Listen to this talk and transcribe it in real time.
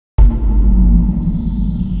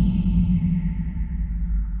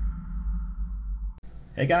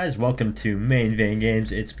Hey guys, welcome to Main Vein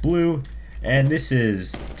Games. It's Blue, and this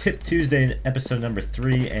is Tip Tuesday episode number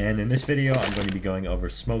 3, and in this video I'm going to be going over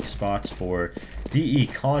smoke spots for DE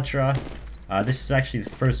Contra. This is actually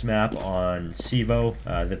the first map on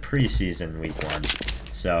CEVO, the preseason week 1,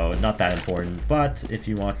 so not that important, but if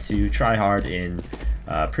you want to try hard in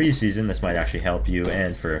preseason, this might actually help you,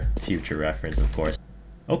 and for future reference, of course.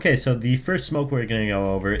 Okay, so the first smoke we're going to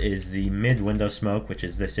go over is the mid-window smoke, which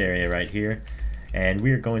is this area right here. And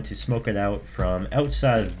we are going to smoke it out from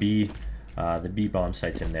outside of B, the B bomb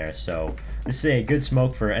site's in there. So this is a good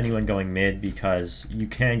smoke for anyone going mid because you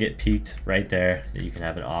can get peeked right there. You can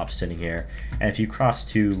have an op sitting here. And if you cross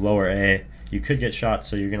to lower A, you could get shot,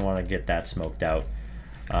 so you're going to want to get that smoked out.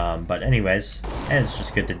 But anyways, and it's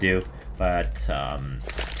just good to do. But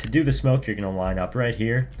to do the smoke, you're going to line up right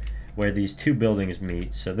here where these two buildings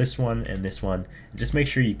meet, so this one and this one. Just make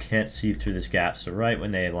sure you can't see through this gap, so right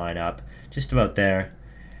when they line up, just about there.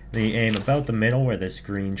 Then you aim about the middle where this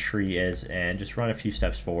green tree is, and just run a few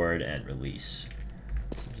steps forward and release.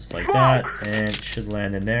 So just like that, and it should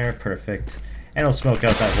land in there, perfect. And it'll smoke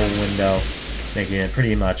out that whole window, making it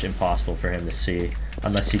pretty much impossible for him to see,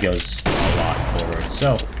 unless he goes a lot forward.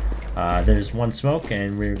 So, there's one smoke,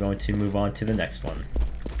 and we're going to move on to the next one.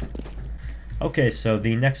 Okay, so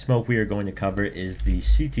the next smoke we are going to cover is the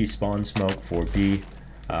CT spawn smoke for B,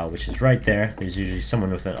 which is right there. There's usually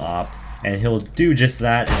someone with an op, and he'll do just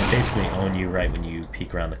that and basically own you right when you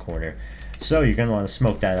peek around the corner. So you're going to want to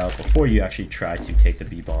smoke that out before you actually try to take the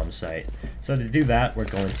B bomb site. So to do that, we're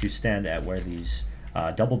going to stand at where these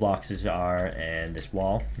double boxes are and this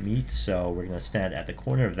wall meet. So we're going to stand at the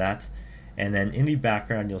corner of that. And then in the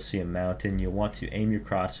background, you'll see a mountain. You'll want to aim your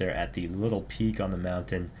crosshair at the little peak on the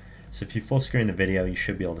mountain. So if you full screen the video, you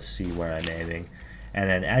should be able to see where I'm aiming. And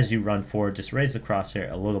then as you run forward, just raise the crosshair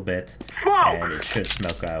a little bit, and it should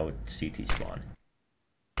smoke out CT spawn.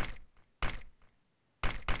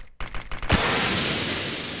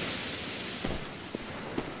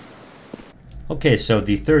 Okay, so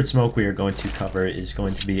the third smoke we are going to cover is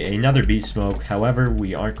going to be another B smoke. However,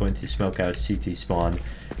 we aren't going to smoke out CT spawn.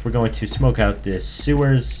 We're going to smoke out this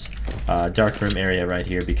sewers dark room area right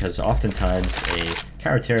here, because oftentimes a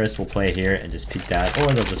Karaterrorist will play here and just peek that, or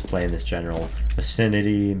they'll just play in this general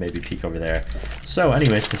vicinity, maybe peek over there. So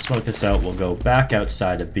anyways, to smoke this out, we'll go back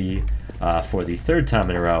outside of B for the third time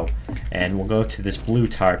in a row, and we'll go to this blue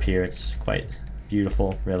tarp here. It's quite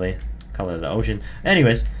beautiful, really, color of the ocean.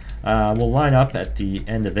 Anyways, we'll line up at the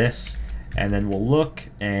end of this, and then we'll look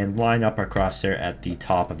and line up our crosshair at the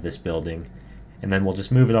top of this building, and then we'll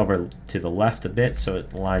just move it over to the left a bit so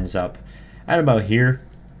it lines up at about here,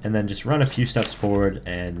 and then just run a few steps forward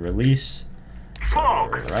and release. So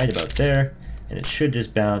right about there, and it should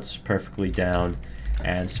just bounce perfectly down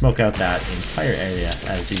and smoke out that entire area,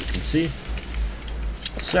 as you can see.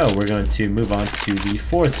 So we're going to move on to the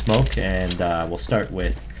fourth smoke, and we'll start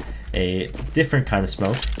with a different kind of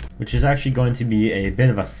smoke, which is actually going to be a bit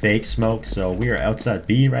of a fake smoke. So we are outside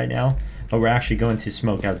B right now, but we're actually going to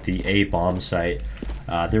smoke out the A bomb site.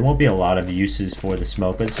 There won't be a lot of uses for the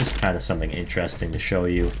smoke, but it's just kind of something interesting to show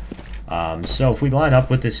you. So if we line up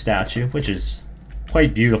with this statue, which is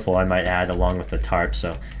quite beautiful, I might add, along with the tarp,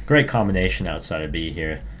 so great combination outside of B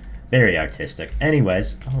here. Very artistic.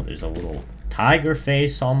 Anyways, oh, there's a little tiger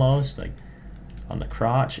face almost, like on the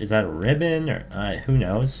crotch. Is that a ribbon, or who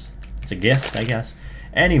knows? It's a gift, I guess.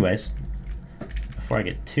 Anyways, before I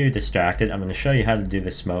get too distracted, I'm going to show you how to do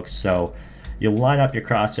this smoke. So you'll line up your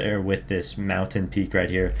crosshair with this mountain peak right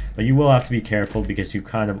here, but you will have to be careful because you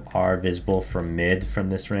kind of are visible from mid from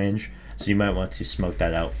this range, so you might want to smoke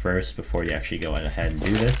that out first before you actually go ahead and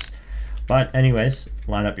do this. But anyways,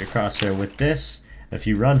 line up your crosshair with this. If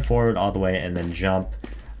you run forward all the way and then jump,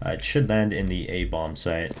 it should land in the A bomb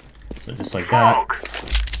site. So just like that,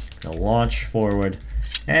 it'll launch forward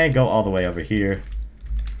and go all the way over here,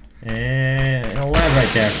 and it'll land right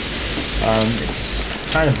there.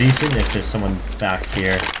 It's kind of decent if there's someone back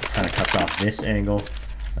here. It kind of cuts off this angle,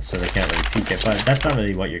 so they can't really peek it, but that's not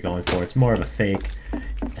really what you're going for. It's more of a fake.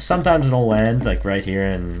 Sometimes it'll land like right here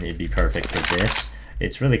and it'd be perfect for this.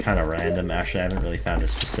 It's really kind of random. Actually, I haven't really found a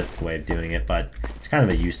specific way of doing it, but it's kind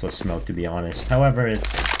of a useless smoke, to be honest. However,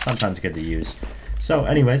 it's sometimes good to use. So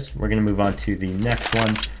anyways, we're going to move on to the next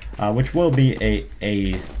one, which will be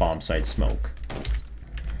a bomb site smoke.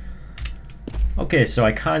 Okay, so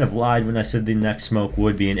I kind of lied when I said the next smoke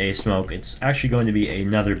would be an A smoke. It's actually going to be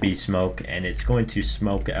another B smoke, and it's going to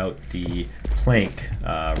smoke out the plank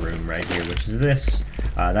room right here, which is this.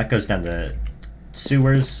 That goes down to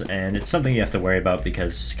sewers, and it's something you have to worry about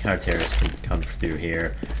because counter-terrorists can come through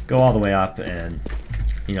here, go all the way up, and,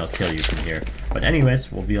 you know, kill you from here. But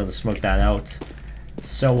anyways, we'll be able to smoke that out.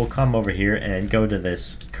 So we'll come over here and go to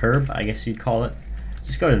this curb, I guess you'd call it.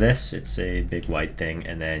 Just go to this, it's a big white thing,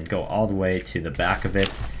 and then go all the way to the back of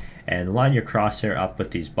it and line your crosshair up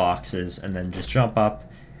with these boxes, and then just jump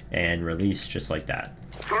up and release just like that.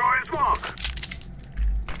 Throw in smoke.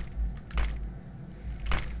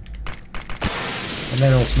 And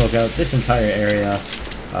then it'll smoke out this entire area.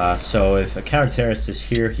 So if a counter-terrorist is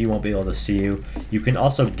here, he won't be able to see you. You can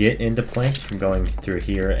also get into planks from going through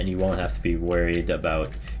here, and you won't have to be worried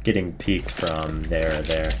about getting peeked from there or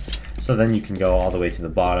there. So then you can go all the way to the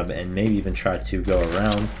bottom and maybe even try to go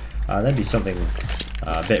around. That'd be something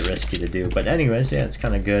a bit risky to do. But anyways, yeah, it's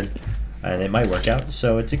kind of good, and it might work out.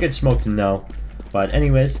 So it's a good smoke to know. But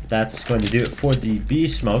anyways, that's going to do it for the B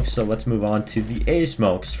smokes. So let's move on to the A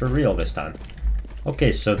smokes for real this time.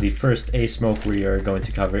 Okay, so the first A smoke we are going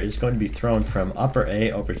to cover is going to be thrown from upper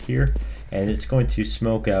A over here, and it's going to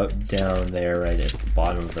smoke out down there right at the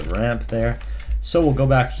bottom of the ramp there. So we'll go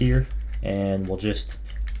back here and we'll just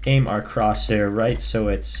aim our crosshair right so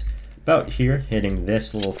it's about here, hitting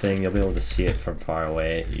this little thing. You'll be able to see it from far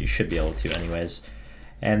away. You should be able to anyways.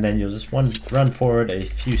 And then you'll just run forward a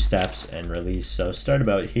few steps and release. So start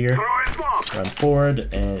about here, run forward,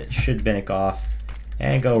 and it should bank off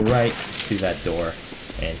and go right to that door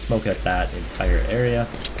and smoke out that entire area.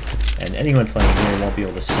 And anyone playing here won't be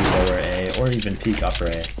able to see lower A or even peek upper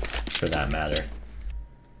A for that matter.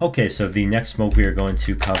 Okay, so the next smoke we are going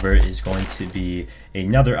to cover is going to be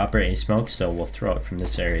another upper A smoke, so we'll throw it from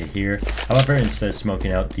this area here. However, instead of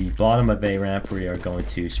smoking out the bottom of A ramp, we are going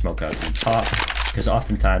to smoke out the top, because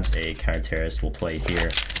oftentimes a counter-terrorist will play here,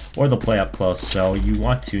 or they'll play up close, so you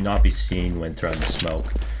want to not be seen when throwing the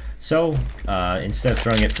smoke. So instead of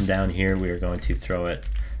throwing it from down here, we are going to throw it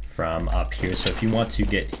from up here. So if you want to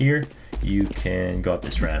get here, you can go up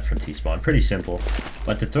this ramp from T-spawn. Pretty simple.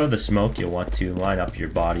 But to throw the smoke, you'll want to line up your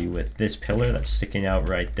body with this pillar that's sticking out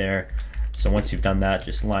right there. So once you've done that,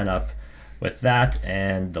 just line up with that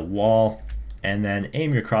and the wall, and then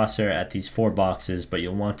aim your crosshair at these 4 boxes, but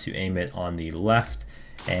you'll want to aim it on the left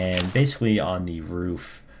and basically on the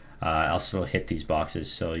roof. Else it'll hit these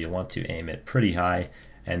boxes, so you'll want to aim it pretty high,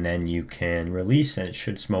 and then you can release and it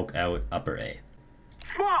should smoke out upper A.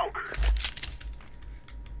 Smoke!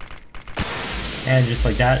 And just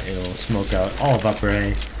like that, it'll smoke out all of upper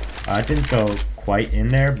A. It didn't go quite in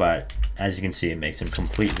there, but as you can see, it makes him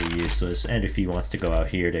completely useless. And if he wants to go out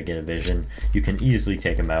here to get a vision, you can easily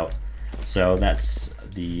take him out. So that's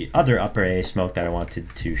the other upper A smoke that I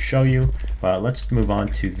wanted to show you. But let's move on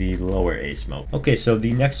to the lower A smoke. Okay, so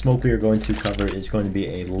the next smoke we are going to cover is going to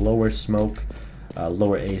be a lower smoke.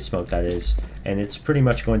 Lower A smoke, that is, and it's pretty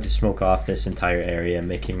much going to smoke off this entire area,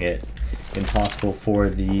 making it impossible for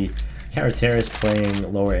the counter-terrorist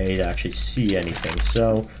playing lower A to actually see anything.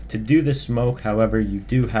 So to do this smoke, however, you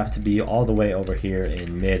do have to be all the way over here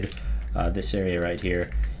in mid, this area right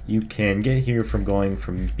here. You can get here from going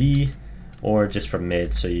from B or just from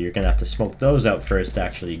mid, so you're gonna have to smoke those out first to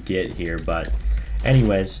actually get here. But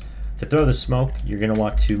anyways, to throw the smoke, you're gonna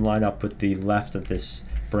want to line up with the left of this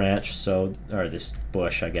branch, so, or this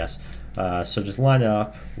bush, I guess. So just line it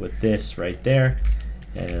up with this right there,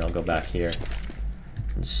 and I'll go back here.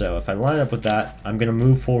 And so if I line up with that, I'm gonna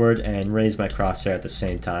move forward and raise my crosshair at the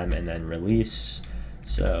same time and then release.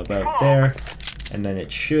 So about there, and then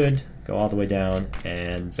it should go all the way down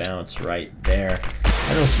and bounce right there.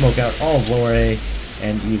 And it'll smoke out all of lower A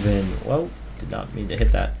and even, whoa, did not mean to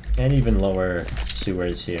hit that, and even lower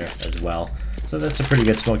sewers here as well. So that's a pretty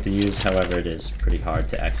good smoke to use, however it is pretty hard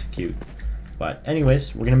to execute. But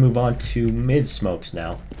anyways, we're going to move on to mid smokes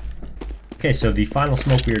now. Okay, so the final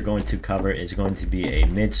smoke we are going to cover is going to be a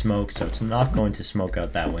mid smoke, so it's not going to smoke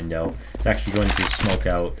out that window. It's actually going to smoke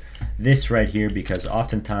out this right here, because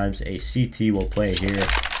oftentimes a CT will play here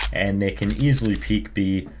and they can easily peek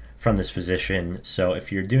B from this position. So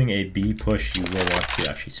if you're doing a B push, you will want to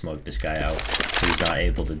actually smoke this guy out so he's not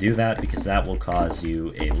able to do that, because that will cause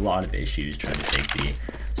you a lot of issues trying to take B.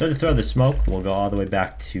 So to throw the smoke, we'll go all the way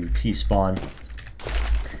back to T-spawn.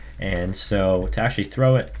 And so to actually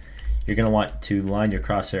throw it, you're going to want to line your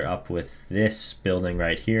crosshair up with this building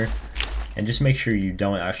right here, and just make sure you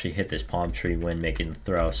don't actually hit this palm tree when making the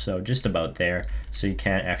throw. So just about there, so you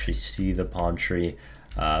can't actually see the palm tree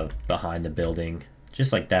behind the building,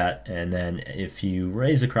 just like that. And then if you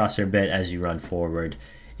raise the crosshair a bit as you run forward,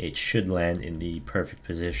 it should land in the perfect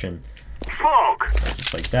position. Smoke! So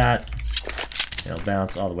just like that. It'll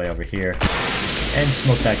bounce all the way over here and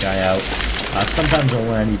smoke that guy out. Sometimes it'll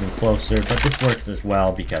land even closer, but this works as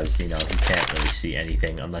well because, you know, you can't really see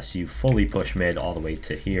anything unless you fully push mid all the way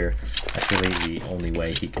to here. That's really the only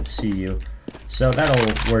way he can see you. So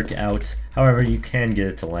that'll work out. However, you can get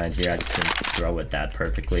it to land here. I just didn't throw it that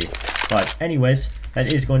perfectly. But anyways,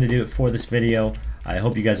 that is going to do it for this video. I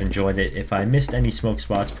hope you guys enjoyed it. If I missed any smoke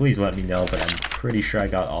spots, please let me know, but I'm pretty sure I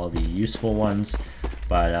got all the useful ones.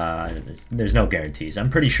 But there's no guarantees. I'm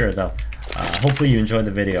pretty sure though. Hopefully you enjoyed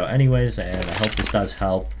the video anyways, and I hope this does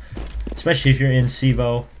help. Especially if you're in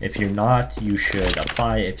CEVO. If you're not, you should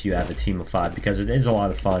apply if you have a team of 5 because it is a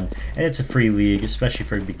lot of fun and it's a free league, especially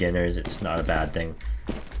for beginners. It's not a bad thing.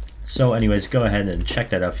 So anyways, go ahead and check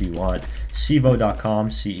that out if you want. Cevo.com,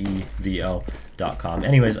 CEVO.com.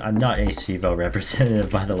 Anyways, I'm not a CEVO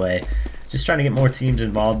representative, by the way. Just trying to get more teams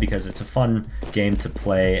involved because it's a fun game to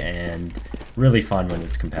play and really fun when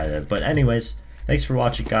it's competitive. But anyways, thanks for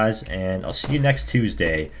watching guys, and I'll see you next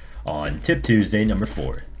Tuesday on Tip Tuesday number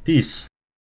 4. Peace.